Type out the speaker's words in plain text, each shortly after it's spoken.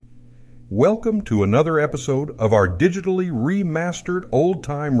Welcome to another episode of our digitally remastered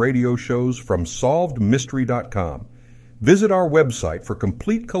old-time radio shows from SolvedMystery.com. Visit our website for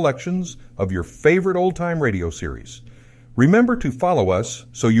complete collections of your favorite old-time radio series. Remember to follow us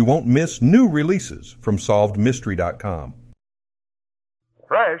so you won't miss new releases from SolvedMystery.com.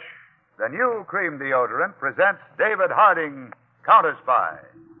 Fresh, the new cream deodorant, presents David Harding, Counterspy.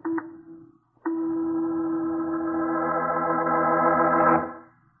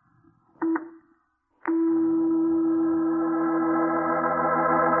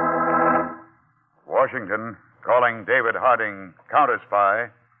 Washington, calling David Harding,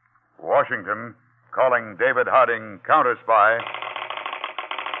 Counterspy. Washington, calling David Harding, Counterspy.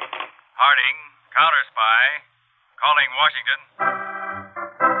 Harding, Counterspy. Calling Washington.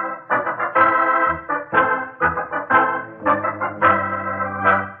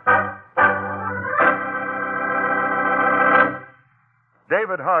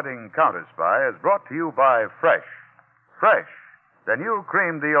 David Harding, Counterspy is brought to you by Fresh. Fresh, the new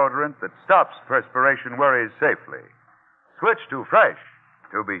cream deodorant that stops perspiration worries safely. Switch to Fresh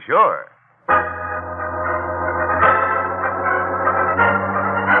to be sure.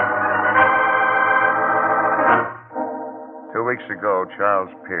 2 weeks ago, Charles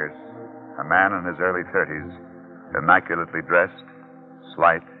Pierce, a man in his early 30s, immaculately dressed,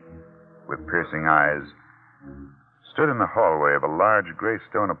 slight, with piercing eyes, stood in the hallway of a large gray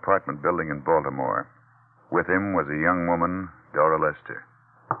stone apartment building in Baltimore. With him was a young woman, Dora Lester.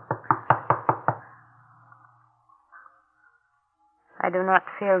 I do not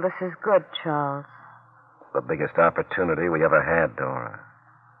feel this is good, Charles. The biggest opportunity we ever had, Dora.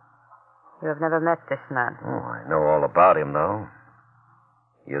 You have never met this man. Oh, I know all about him, though.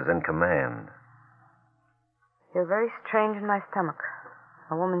 He is in command. I feel very strange in my stomach.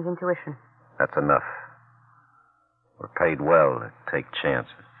 A woman's intuition. That's enough. We're paid well to take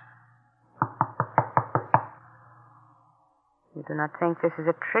chances. You do not think this is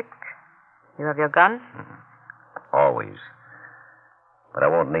a trick? You have your gun? Always. But I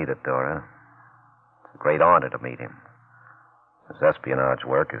won't need it, Dora. It's a great honor to meet him. His espionage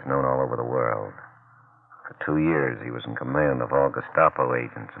work is known all over the world. For 2 years, he was in command of all Gestapo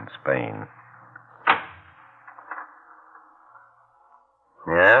agents in Spain.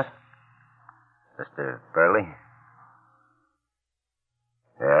 Yes? Mr. Burley?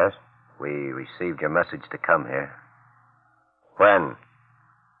 Yes? We received your message to come here. When?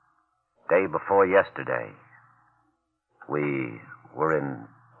 Day before yesterday. We were in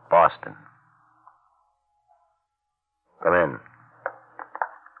Boston. Come in.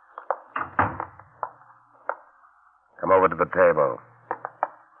 Come over to the table.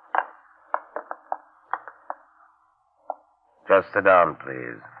 Just sit down,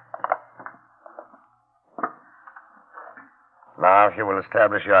 please. Now, if you will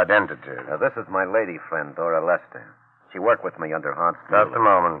establish your identity. Now, this is my lady friend, Dora Lester. She worked with me under Hans Mueller. Just a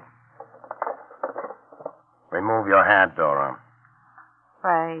moment. Remove your hat, Dora.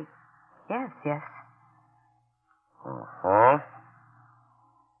 Why, yes. Uh-huh.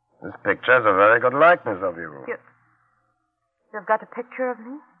 This picture is a very good likeness of you. You've got a picture of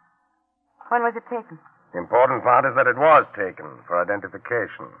me? When was it taken? The important part is that it was taken for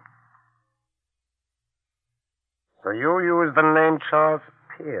identification. So you used the name Charles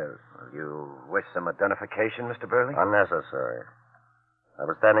Pierce. You wish some identification, Mr. Burley? Unnecessary. I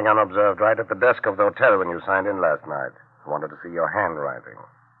was standing unobserved right at the desk of the hotel when you signed in last night. I wanted to see your handwriting.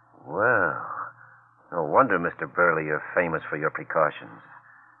 Well, no wonder, Mr. Burley, you're famous for your precautions.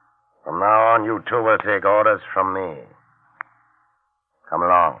 From now on, you two will take orders from me. Come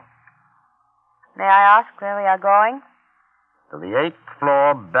along. May I ask where we are going? To the 8th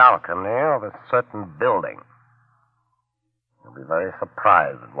floor balcony of a certain building. You'll be very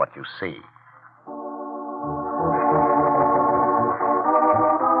surprised at what you see.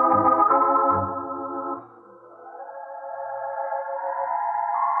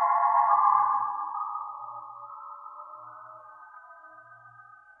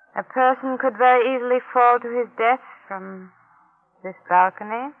 A person could very easily fall to his death from this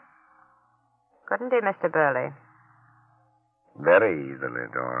balcony. Couldn't he, Mr. Burley? Very easily,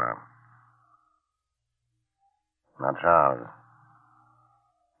 Dora. Now, Charles.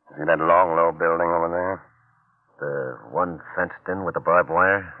 See that long, low building over there? The one fenced in with the barbed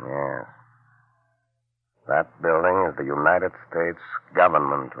wire? Yes. That building is the United States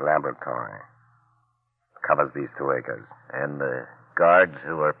Government Laboratory. It covers these 2 acres. And the guards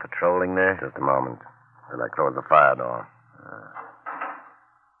who are patrolling there? Just a moment, till I close the fire door.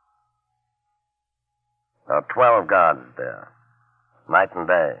 There are 12 guards there, night and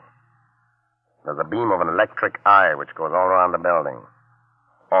day. There's a beam of an electric eye which goes all around the building.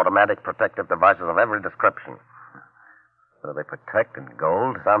 Automatic protective devices of every description. What do they protect in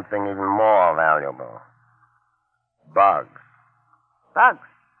gold? Something even more valuable. Bugs. Bugs.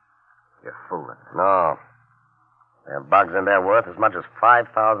 You're fooling. No. There are bugs in there worth as much as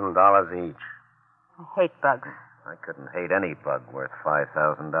 $5,000 each. I hate bugs. I couldn't hate any bug worth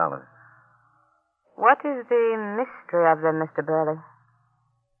 $5,000. What is the mystery of them, Mr. Burley?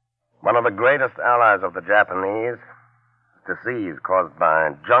 One of the greatest allies of the Japanese is disease caused by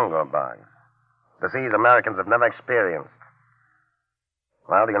jungle bugs. Disease Americans have never experienced.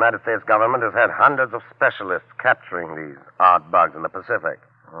 Well, the United States government has had hundreds of specialists capturing these odd bugs in the Pacific.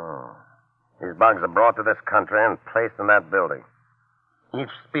 Oh. These bugs are brought to this country and placed in that building. Each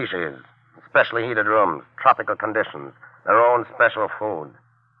species, specially heated rooms, tropical conditions, their own special food.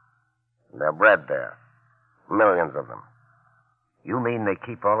 And they're bred there. Millions of them. You mean they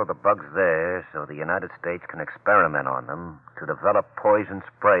keep all of the bugs there so the United States can experiment on them to develop poison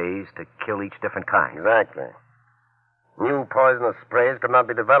sprays to kill each different kind? Exactly. New poisonous sprays could not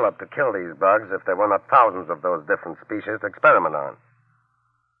be developed to kill these bugs if there were not thousands of those different species to experiment on.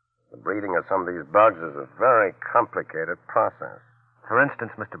 The breeding of some of these bugs is a very complicated process. For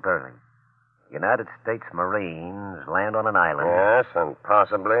instance, Mr. Burley, United States Marines land on an island. Yes, and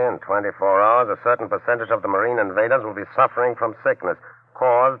possibly in 24 hours, a certain percentage of the Marine invaders will be suffering from sickness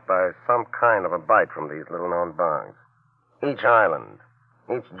caused by some kind of a bite from these little-known bugs. Each island,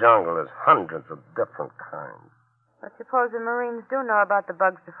 each jungle is hundreds of different kinds. But suppose the Marines do know about the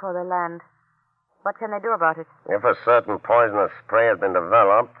bugs before they land. What can they do about it? If a certain poisonous spray has been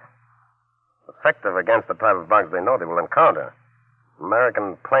developed, effective against the type of bugs they know they will encounter,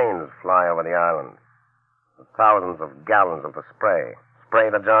 American planes fly over the island with thousands of gallons of the spray. Spray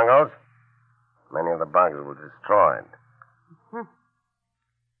the jungles, many of the bugs will be destroyed.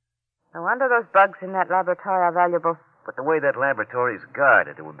 No wonder those bugs in that laboratory are valuable. But the way that laboratory is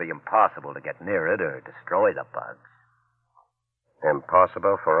guarded, it would be impossible to get near it or destroy the bugs.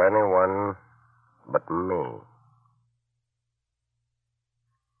 Impossible for anyone but me.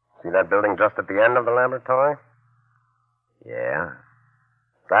 See that building just at the end of the laboratory? Yeah?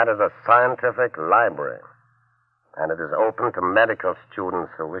 That is a scientific library, and it is open to medical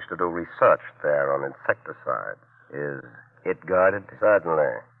students who wish to do research there on insecticides. Is it guarded?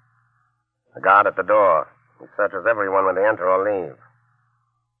 Certainly. The guard at the door. He searches everyone when they enter or leave.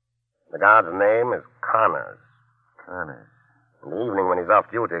 The guard's name is Connors. Connors. In the evening when he's off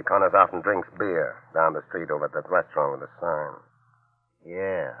duty, Connors often drinks beer down the street over at that restaurant with a sign.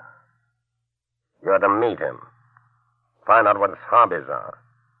 Yeah. You're to meet him. Find out what his hobbies are,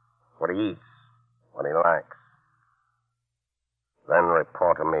 what he eats, what he likes. Then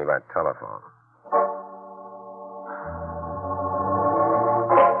report to me by telephone.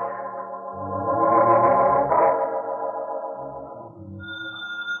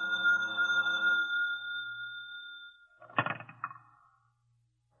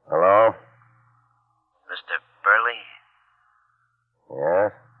 Hello? Mr. Burley?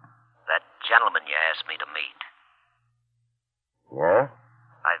 Yes? That gentleman you asked me to meet. Yeah?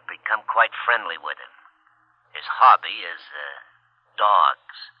 I've become quite friendly with him. His hobby is,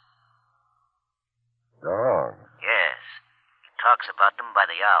 dogs. Dogs? Yes. He talks about them by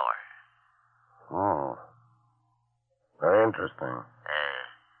the hour. Oh. Very interesting.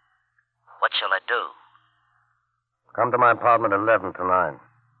 What shall I do? Come to my apartment at 11 tonight.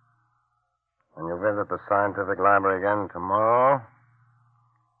 When you visit the scientific library again tomorrow,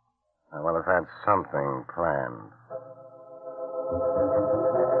 I will have had something planned.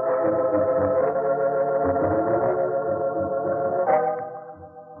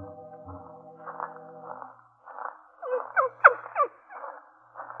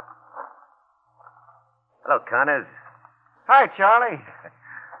 Hello, Connors. Hi, Charlie.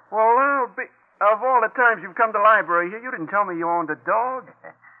 Well, of all the times you've come to the library here, you didn't tell me you owned a dog.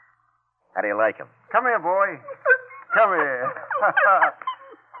 How do you like him? Come here, boy. Come here.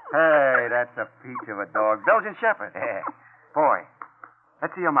 Hey, that's a peach of a dog. Belgian Shepherd. Yeah. Boy,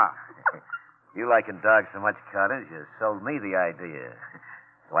 let's see your mouth. You liking dogs so much, Connors, you sold me the idea.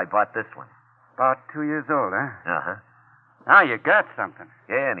 So I bought this one. About 2 years old, huh? Uh-huh. Now you got something.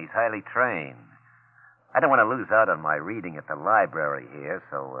 Yeah, and he's highly trained. I don't want to lose out on my reading at the library here,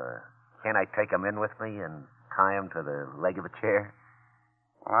 so can't I take him in with me and tie him to the leg of a chair?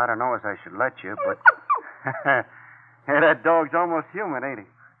 Well, I don't know as I should let you, but... Hey, that dog's almost human, ain't he?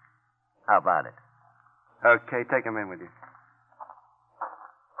 How about it? Okay, take him in with you.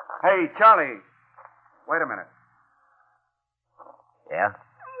 Hey, Charlie. Wait a minute. Yeah?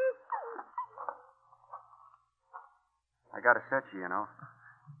 I gotta set you, you know.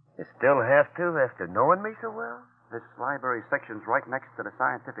 You still have to after knowing me so well? This library section's right next to the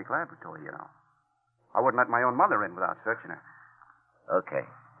scientific laboratory, you know. I wouldn't let my own mother in without searching her. Okay.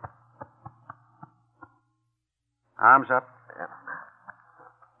 Arms up.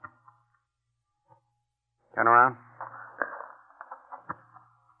 Turn around.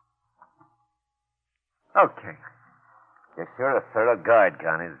 Okay. You're sure a thorough guard,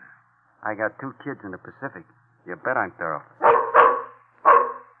 Connors. I got 2 kids in the Pacific. You bet I'm thorough.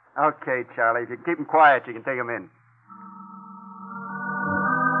 Okay, Charlie. If you keep them quiet, you can take them in.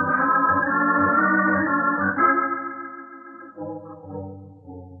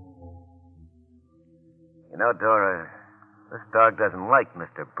 You know, Dora, this dog doesn't like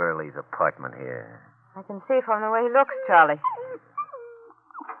Mr. Burley's apartment here. I can see from the way he looks, Charlie.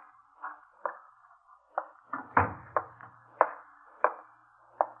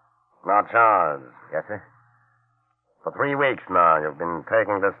 Now, Charles. Yes, sir? For 3 weeks now, you've been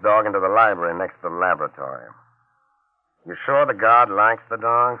taking this dog into the library next to the laboratory. You sure the guard likes the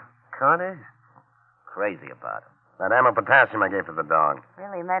dog? Connors? Crazy about him. That ammo potassium I gave to the dog.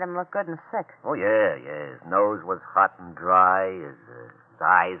 Really made him look good and sick. Oh, yeah. His nose was hot and dry, his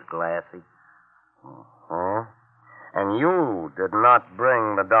eyes glassy. Hmm? And you did not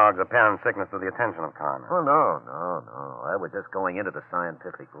bring the dog's apparent sickness to the attention of Connor. Oh, no. I was just going into the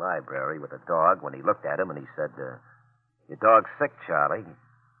scientific library with the dog when he looked at him and he said, your dog's sick, Charlie.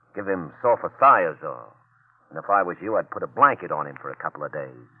 Give him sulfathiazole. And if I was you, I'd put a blanket on him for a couple of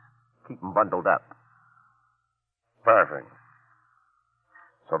days. Keep him bundled up. Perfect.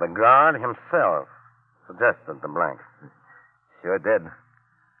 So the guard himself suggested the blanket. Sure did.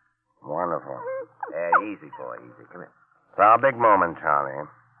 Wonderful. Easy, boy, easy. Come here. It's our big moment, Charlie.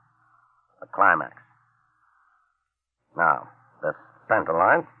 The climax. Now, this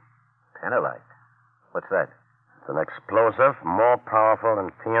pentolite. Penalite? What's that? It's an explosive more powerful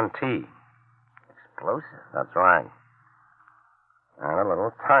than TNT. Explosive? That's right. And a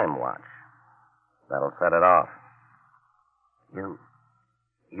little time watch. That'll set it off. We'll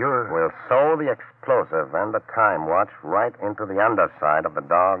sew the explosive and the time watch right into the underside of the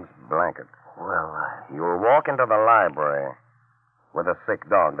dog's blanket. Well, You'll walk into the library with a sick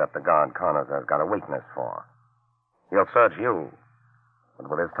dog that the guard Connors has got a weakness for. He'll search you. But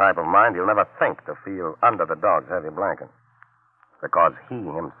with his type of mind, he'll never think to feel under the dog's heavy blanket. Because he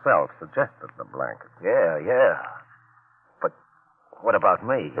himself suggested the blanket. yeah. But what about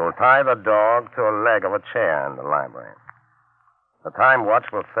me? You'll tie the dog to a leg of a chair in the library. The time watch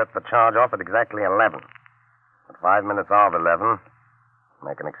will set the charge off at exactly 11. At 5 minutes of 11,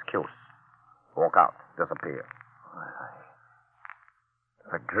 make an excuse. Walk out. Disappear. I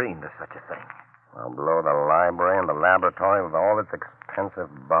never dreamed of such a thing. I'll blow the library and the laboratory with all its expensive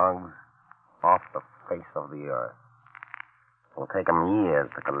bugs off the face of the earth. It'll take 'em years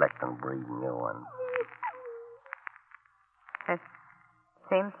to collect and breed new ones. It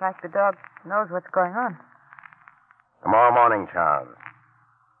seems like the dog knows what's going on. Tomorrow morning, Charles.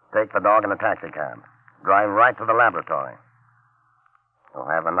 Take the dog in a taxicab. Drive right to the laboratory. You'll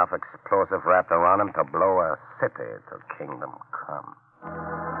have enough explosive wrapped around him to blow a city to kingdom come.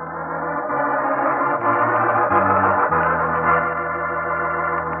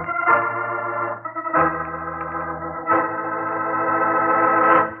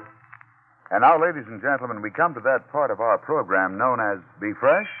 And now, ladies and gentlemen, we come to that part of our program known as Be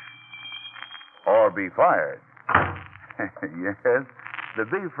Fresh or Be Fired. Yes, the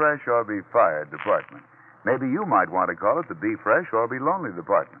Be Fresh or Be Fired department. Maybe you might want to call it the Be Fresh or Be Lonely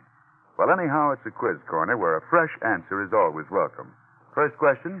department. Well, anyhow, it's a quiz corner where a fresh answer is always welcome. First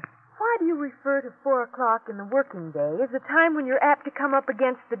question. Why do you refer to 4 o'clock in the working day as the time when you're apt to come up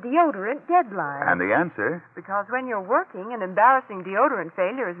against the deodorant deadline? And the answer? Because when you're working, an embarrassing deodorant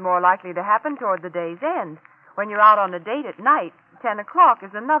failure is more likely to happen toward the day's end. When you're out on a date at night, 10 o'clock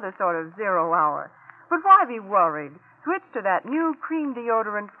is another sort of 0 hour. But why be worried? Switch to that new cream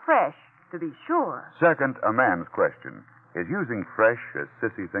deodorant Fresh, to be sure. Second, a man's question. Is using Fresh a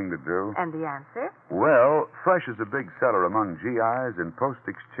sissy thing to do? And the answer? Well, Fresh is a big seller among GIs and post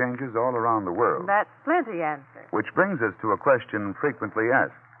exchanges all around the world. That's plenty answer. Which brings us to a question frequently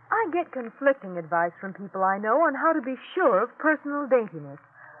asked. I get conflicting advice from people I know on how to be sure of personal daintiness.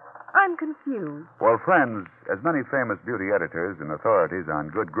 I'm confused. Well, friends, as many famous beauty editors and authorities on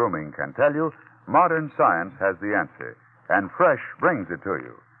good grooming can tell you, modern science has the answer, and Fresh brings it to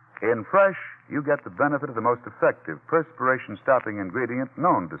you. In Fresh, you get the benefit of the most effective perspiration-stopping ingredient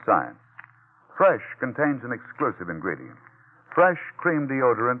known to science. Fresh contains an exclusive ingredient. Fresh cream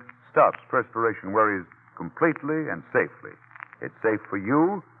deodorant stops perspiration worries completely and safely. It's safe for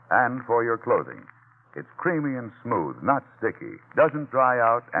you and for your clothing. It's creamy and smooth, not sticky, doesn't dry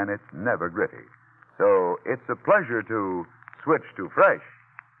out, and it's never gritty. So it's a pleasure to switch to fresh,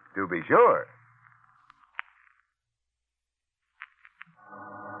 to be sure.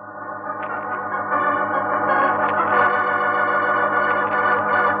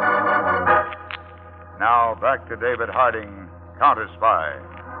 Now back to David Harding, Counterspy.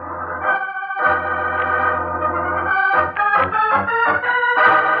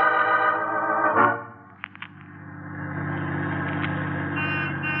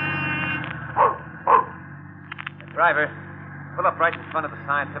 Driver, pull up right in front of the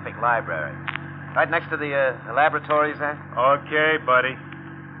scientific library. Right next to the laboratories there. Okay, buddy.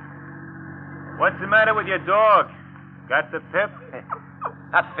 What's the matter with your dog? Got the pip?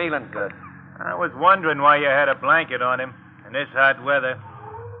 Not feeling good. I was wondering why you had a blanket on him in this hot weather.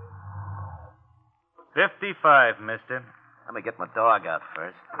 55, mister. Let me get my dog out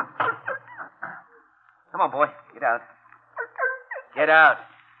first. Come on, boy. Get out. Get out.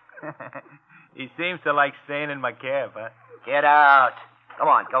 He seems to like staying in my cab, huh? Get out. Come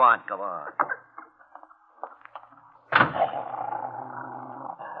on, come on, come on.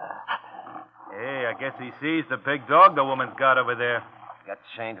 Hey, I guess he sees the big dog the woman's got over there. Got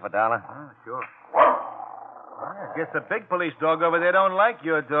change of $1? Oh, sure. I guess the big police dog over there don't like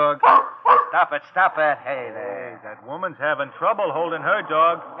your dog. Stop it, stop it. Hey, there. Hey, that woman's having trouble holding her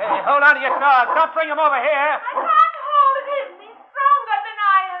dog. Hey, hold on to your dog. Don't bring him over here. I can't hold him. He's stronger than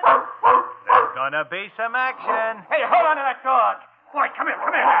I am. There's gonna be some action. Hey, hold on to that dog. Boy, come here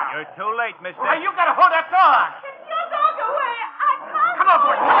now. You're too late, mister. Hey, you gotta hold that dog. Get your dog away. I can't. Come on,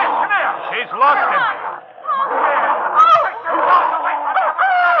 boy, come here. She's lost him.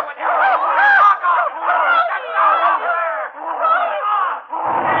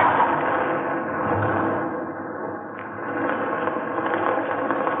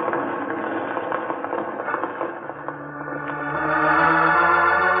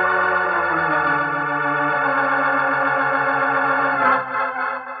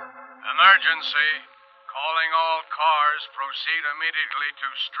 Emergency. Calling all cars. Proceed immediately to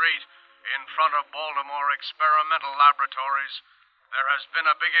street in front of Baltimore Experimental Laboratories. There has been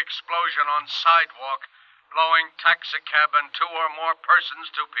a big explosion on sidewalk, blowing taxicab and 2 or more persons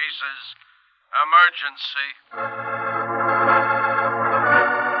to pieces. Emergency.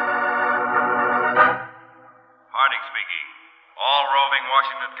 Harding speaking. All roving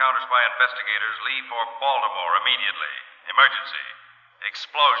Washington Counterspy investigators leave for Baltimore immediately. Emergency.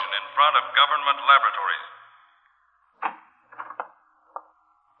 Explosion in front of government laboratories.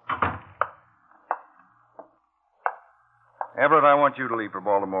 Everett, I want you to leave for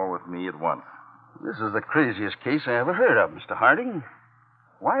Baltimore with me at once. This is the craziest case I ever heard of, Mr. Harding.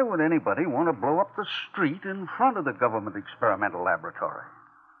 Why would anybody want to blow up the street in front of the government experimental laboratory?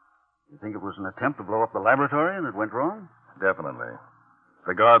 You think it was an attempt to blow up the laboratory and it went wrong? Definitely.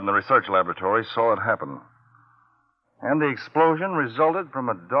 The guard in the research laboratory saw it happen. And the explosion resulted from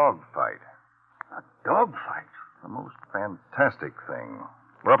a dogfight. A dogfight? The most fantastic thing.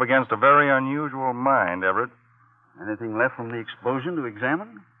 We're up against a very unusual mind, Everett. Anything left from the explosion to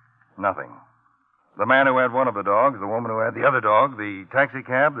examine? Nothing. The man who had one of the dogs, the woman who had the other dog, the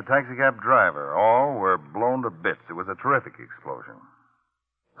taxicab driver, all were blown to bits. It was a terrific explosion.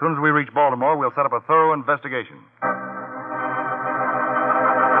 As soon as we reach Baltimore, we'll set up a thorough investigation.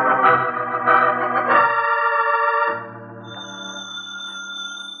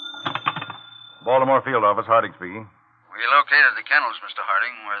 Baltimore field office, Harding speaking. We located the kennels, Mr.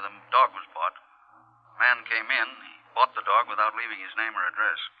 Harding, where the dog was bought. Man came in. He bought the dog without leaving his name or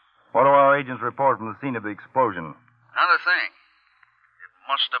address. What do our agents report from the scene of the explosion? Another thing. It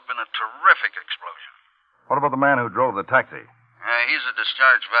must have been a terrific explosion. What about the man who drove the taxi? He's a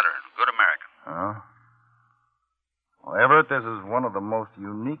discharged veteran, good American. Huh? Well, Everett, this is one of the most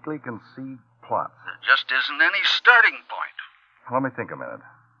uniquely conceived plots. There just isn't any starting point. Let me think a minute.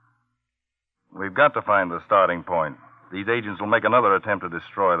 We've got to find the starting point. These agents will make another attempt to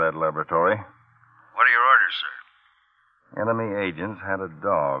destroy that laboratory. What are your orders, sir? Enemy agents had a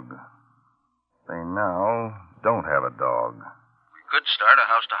dog. They now don't have a dog. We could start a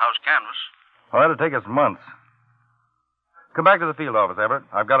house-to-house canvass. Well, that'll take us months. Come back to the field office, Everett.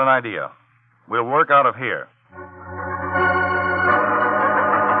 I've got an idea. We'll work out of here.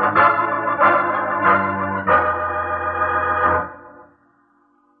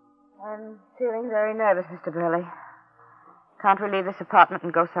 I'm feeling very nervous, Mr. Burley. Can't we leave this apartment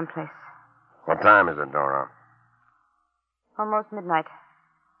and go someplace? What time is it, Dora? Almost midnight.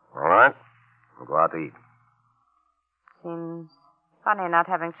 All right. We'll go out to eat. Seems funny not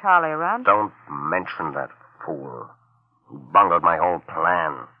having Charlie around. Don't mention that fool. He bungled my whole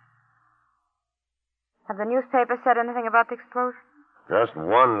plan. Have the newspapers said anything about the explosion? Just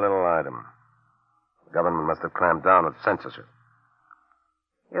one little item. Government must have clamped down with censorship.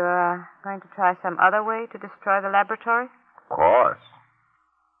 You're going to try some other way to destroy the laboratory? Of course.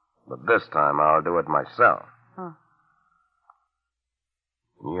 But this time I'll do it myself.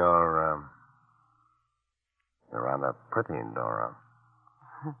 You're rather pretty, Dora.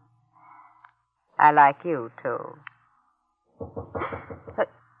 I like you, too.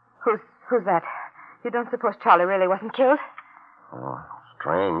 Who's that? You don't suppose Charlie really wasn't killed? Oh,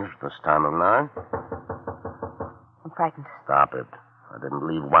 strange this time of night. I'm frightened. Stop it. I didn't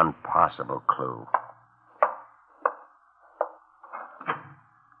leave one possible clue.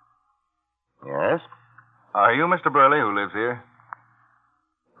 Yes? Are you Mr. Burley who lives here?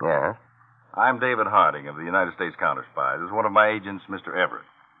 Yes. I'm David Harding of the United States Counterspy. This is one of my agents, Mr. Everett.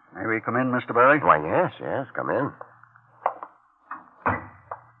 May we come in, Mr. Burley? Why, yes. Come in.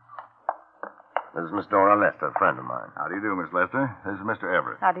 This is Miss Dora Lester, a friend of mine. How do you do, Miss Lester? This is Mr.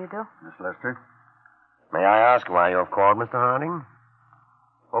 Everett. How do you do? Miss Lester? May I ask why you've called, Mr. Harding?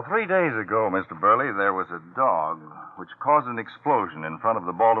 Well, 3 days ago, Mr. Burley, there was a dog which caused an explosion in front of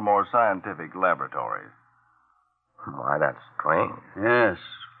the Baltimore Scientific Laboratories. Why, that's strange. Yes.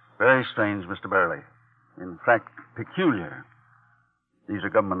 Very strange, Mr. Burley. In fact, peculiar. These are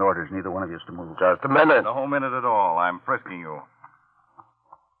government orders. Neither one of you is to move. Just a minute. No minute at all. I'm frisking you.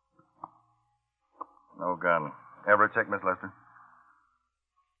 No gun. Everett, check Miss Lester.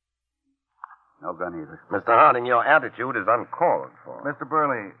 No gun either. Mr. Harding, your attitude is uncalled for. Mr.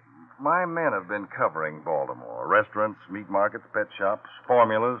 Burley, my men have been covering Baltimore. Restaurants, meat markets, pet shops,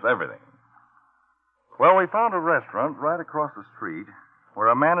 formulas, everything. Well, we found a restaurant right across the street where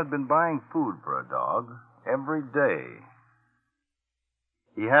a man had been buying food for a dog every day.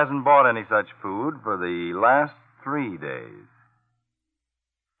 He hasn't bought any such food for the last 3 days.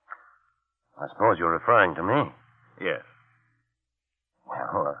 I suppose you're referring to me. Yes.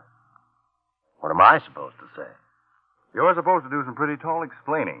 Well, what am I supposed to say? You're supposed to do some pretty tall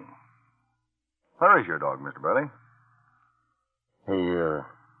explaining. Where is your dog, Mr. Burley? He,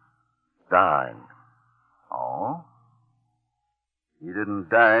 died. Oh? He didn't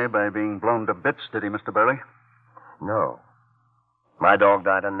die by being blown to bits, did he, Mr. Burley? No. My dog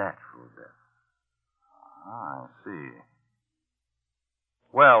died a natural death. Ah, I see.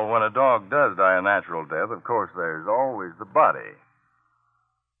 Well, when a dog does die a natural death, of course, there's always the body.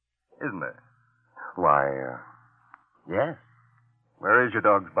 Isn't there? Why, yes. Where is your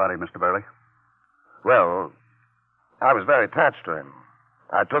dog's body, Mr. Burley? Well, I was very attached to him.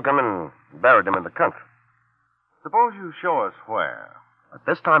 I took him and buried him in the country. Suppose you show us where. At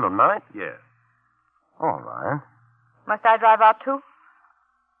this time of night? Yes. All right. Must I drive out, too?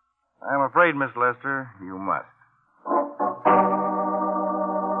 I'm afraid, Miss Lester, you must.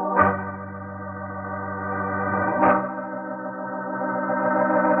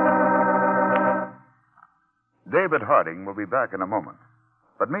 David Harding will be back in a moment.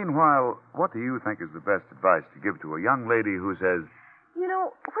 But meanwhile, what do you think is the best advice to give to a young lady who says, You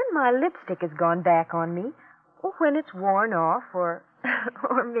know, when my lipstick has gone back on me, or when it's worn off, or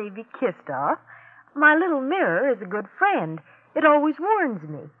maybe kissed off, my little mirror is a good friend. It always warns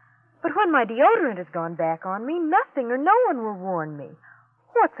me. But when my deodorant has gone back on me, nothing or no one will warn me.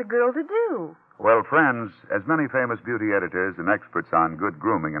 What's a girl to do? well, friends, as many famous beauty editors and experts on good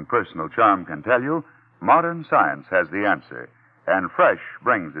grooming and personal charm can tell you, modern science has the answer, and Fresh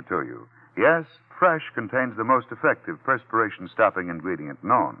brings it to you. Yes, Fresh contains the most effective perspiration-stopping ingredient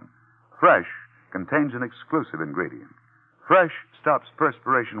known. Fresh contains an exclusive ingredient. Fresh stops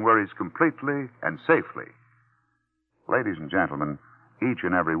perspiration worries completely and safely. Ladies and gentlemen, each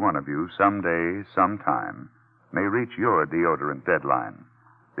and every one of you, someday, sometime, may reach your deodorant deadline.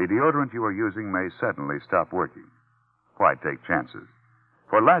 The deodorant you are using may suddenly stop working. Why take chances?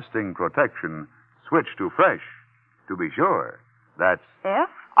 For lasting protection, switch to Fresh. To be sure, that's Fresh.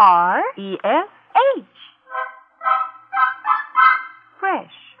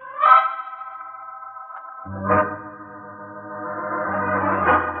 Fresh.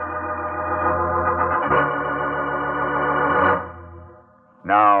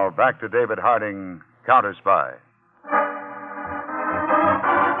 Now, back to David Harding, Counterspy.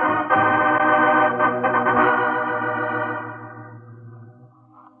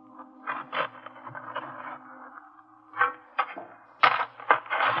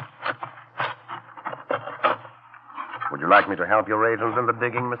 Would you like me to help your agents in the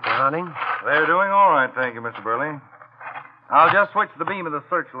digging, Mr. Harding? They're doing all right, thank you, Mr. Burley. I'll just switch the beam of the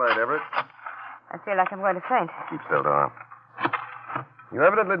searchlight, Everett. I feel like I'm going to faint. Keep still, Dora. You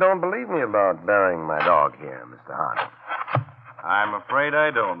evidently don't believe me about burying my dog here, Mr. Harding. I'm afraid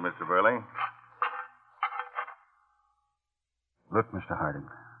I don't, Mr. Burley. Look, Mr. Harding.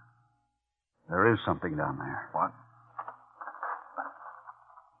 There is something down there. What?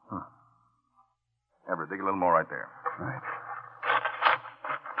 Everett, dig a little more right there. Right.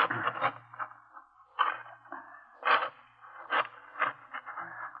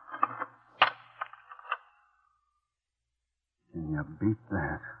 Can you beat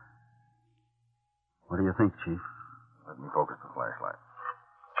that? What do you think, Chief? Let me focus the flashlight.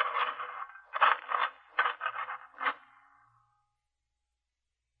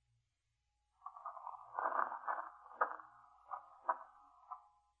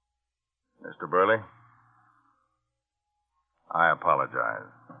 Mr. Burley, I apologize.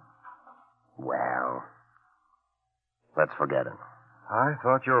 Well, let's forget it. I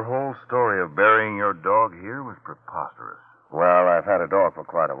thought your whole story of burying your dog here was preposterous. Well, I've had a dog for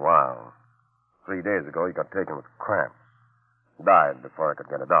quite a while. 3 days ago, he got taken with cramps. Died before I could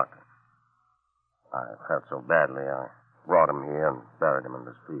get a doctor. I felt so badly, I brought him here and buried him in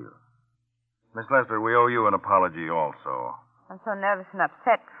this field. Miss Lester, we owe you an apology also. I'm so nervous and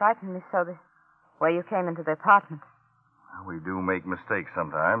upset. Frightened me so the way you came into the apartment. We do make mistakes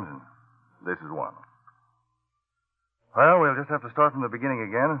sometimes, and this is one. Well, we'll just have to start from the beginning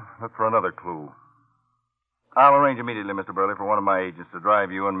again and look for another clue. I'll arrange immediately, Mr. Burley, for one of my agents to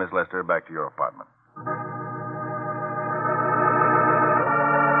drive you and Miss Lester back to your apartment.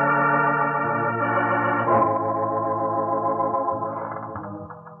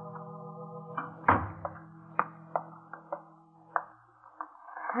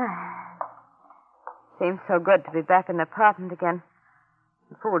 Seems so good to be back in the apartment again.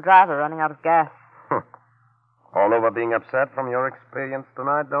 The fool driver running out of gas. All over being upset from your experience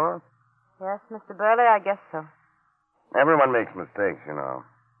tonight, Dora? Yes, Mr. Burley, I guess so. Everyone makes mistakes, you know.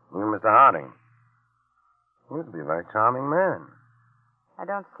 Even Mr. Harding. He used to be a very charming man. I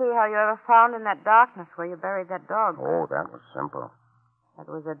don't see how you ever found in that darkness where you buried that dog. Oh, that was simple. That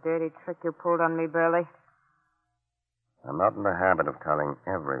was a dirty trick you pulled on me, Burley. I'm not in the habit of telling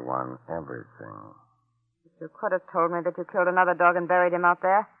everyone everything. You could have told me that you killed another dog and buried him out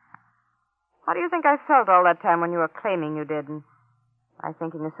there. How do you think I felt all that time when you were claiming you did? And I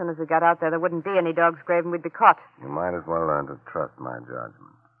thinking as soon as we got out there wouldn't be any dog's grave and we'd be caught. You might as well learn to trust my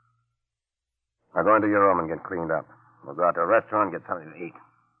judgment. Now go into your room and get cleaned up. We'll go out to a restaurant and get something to eat.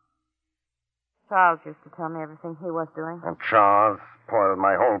 Charles used to tell me everything he was doing. And Charles spoiled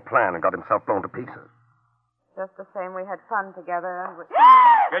my whole plan and got himself blown to pieces. Just the same, we had fun together and we...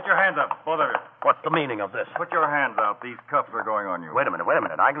 Get your hands up, both of you. What's the meaning of this? Put your hands out. These cuffs are going on you. Wait a minute.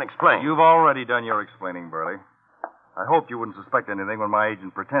 I can explain. You've already done your explaining, Burley. I hoped you wouldn't suspect anything when my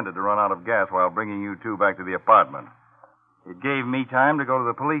agent pretended to run out of gas while bringing you two back to the apartment. It gave me time to go to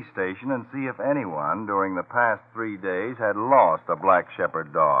the police station and see if anyone during the past 3 days had lost a black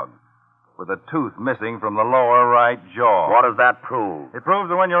shepherd dog with a tooth missing from the lower right jaw. What does that prove? It proves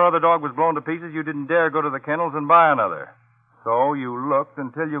that when your other dog was blown to pieces, you didn't dare go to the kennels and buy another. So you looked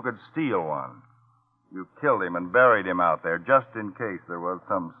until you could steal one. You killed him and buried him out there just in case there was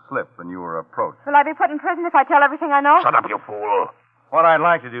some slip and you were approached. Will I be put in prison if I tell everything I know? Shut up, you fool. What I'd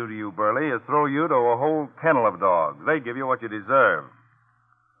like to do to you, Burley, is throw you to a whole kennel of dogs. They'd give you what you deserve.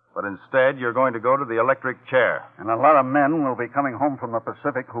 But instead, you're going to go to the electric chair. And a lot of men will be coming home from the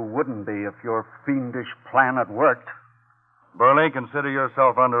Pacific who wouldn't be if your fiendish plan had worked. Burley, consider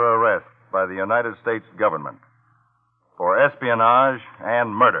yourself under arrest by the United States government for espionage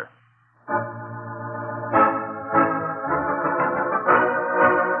and murder.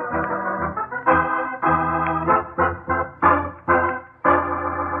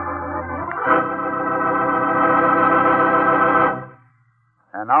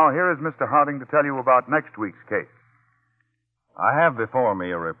 And now here is Mr. Harding to tell you about next week's case. I have before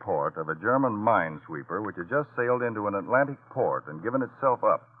me a report of a German minesweeper which had just sailed into an Atlantic port and given itself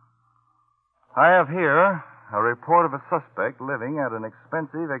up. I have here a report of a suspect living at an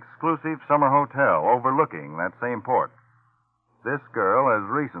expensive, exclusive summer hotel overlooking that same port. This girl has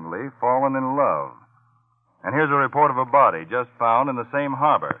recently fallen in love. And here's a report of a body just found in the same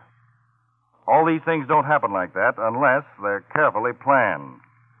harbor. All these things don't happen like that unless they're carefully planned.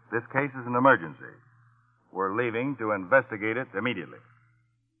 This case is an emergency. We're leaving to investigate it immediately.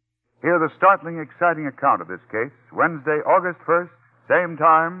 Hear the startling, exciting account of this case Wednesday, August 1st, same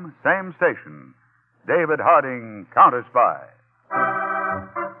time, same station. David Harding, Counterspy.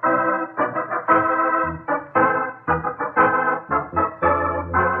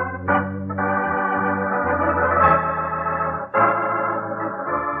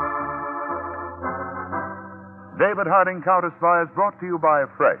 David Harding, Counterspy is brought to you by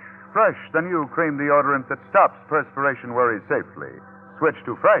Fresh. Fresh, the new cream deodorant that stops perspiration worries safely. Switch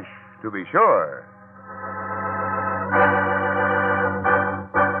to Fresh to be sure.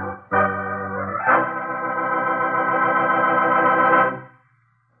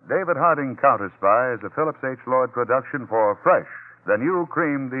 David Harding Counterspy is a Phillips H. Lloyd production for Fresh, the new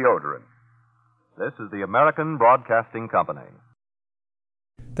cream deodorant. This is the American Broadcasting Company.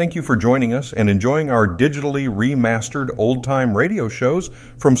 Thank you for joining us and enjoying our digitally remastered old-time radio shows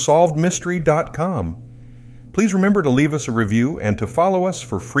from SolvedMystery.com. Please remember to leave us a review and to follow us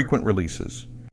for frequent releases.